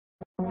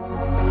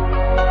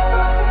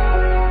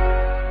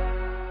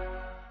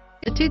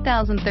The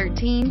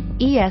 2013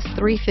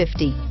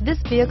 ES350. This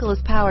vehicle is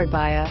powered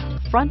by a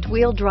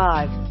front-wheel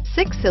drive,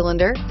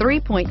 6-cylinder,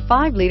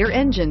 3.5-liter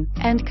engine,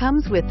 and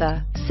comes with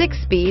a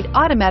 6-speed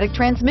automatic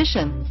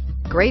transmission.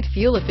 Great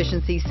fuel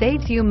efficiency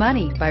saves you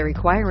money by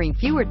requiring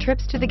fewer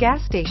trips to the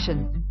gas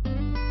station.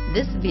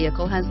 This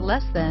vehicle has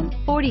less than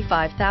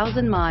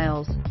 45,000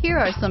 miles. Here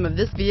are some of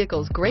this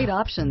vehicle's great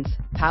options: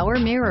 power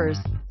mirrors,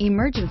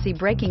 emergency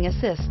braking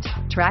assist,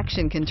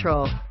 traction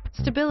control,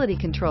 stability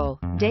control,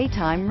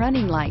 daytime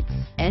running lights,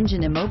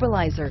 engine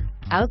immobilizer,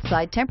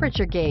 outside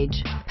temperature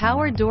gauge,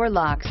 power door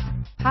locks,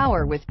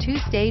 power with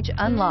 2-stage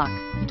unlock,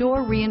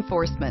 door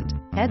reinforcement,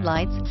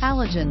 headlights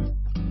halogen.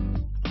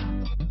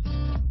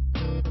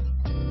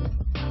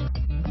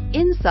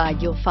 Inside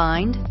you'll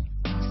find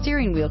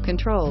steering wheel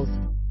controls,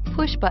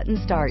 push button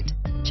start,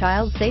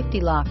 child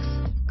safety locks,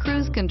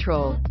 cruise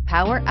control,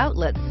 power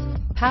outlets,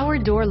 power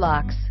door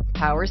locks,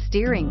 power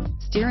steering,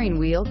 steering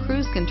wheel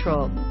cruise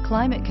control,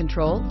 climate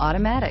control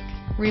automatic,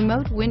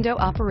 remote window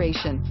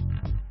operation.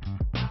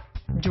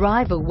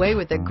 Drive away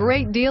with a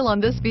great deal on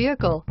this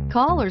vehicle.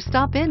 Call or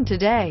stop in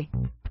today.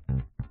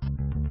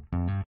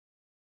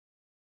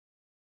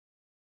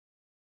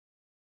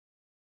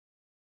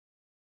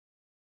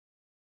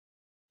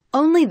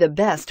 Only the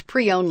best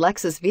pre-owned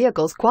Lexus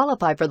vehicles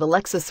qualify for the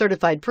Lexus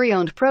Certified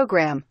Pre-Owned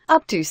program.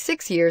 Up to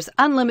 6 years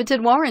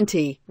unlimited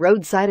warranty,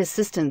 roadside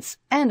assistance,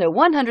 and a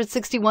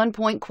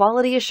 161-point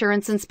quality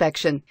assurance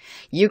inspection.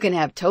 You can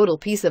have total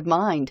peace of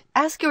mind.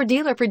 Ask your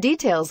dealer for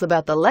details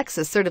about the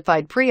Lexus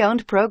Certified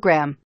Pre-Owned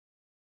program.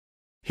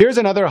 Here's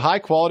another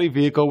high-quality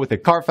vehicle with a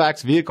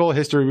Carfax Vehicle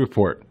History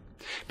Report.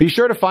 Be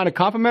sure to find a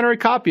complimentary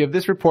copy of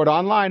this report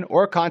online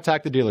or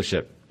contact the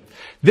dealership.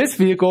 This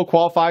vehicle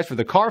qualifies for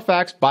the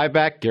Carfax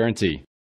Buyback Guarantee.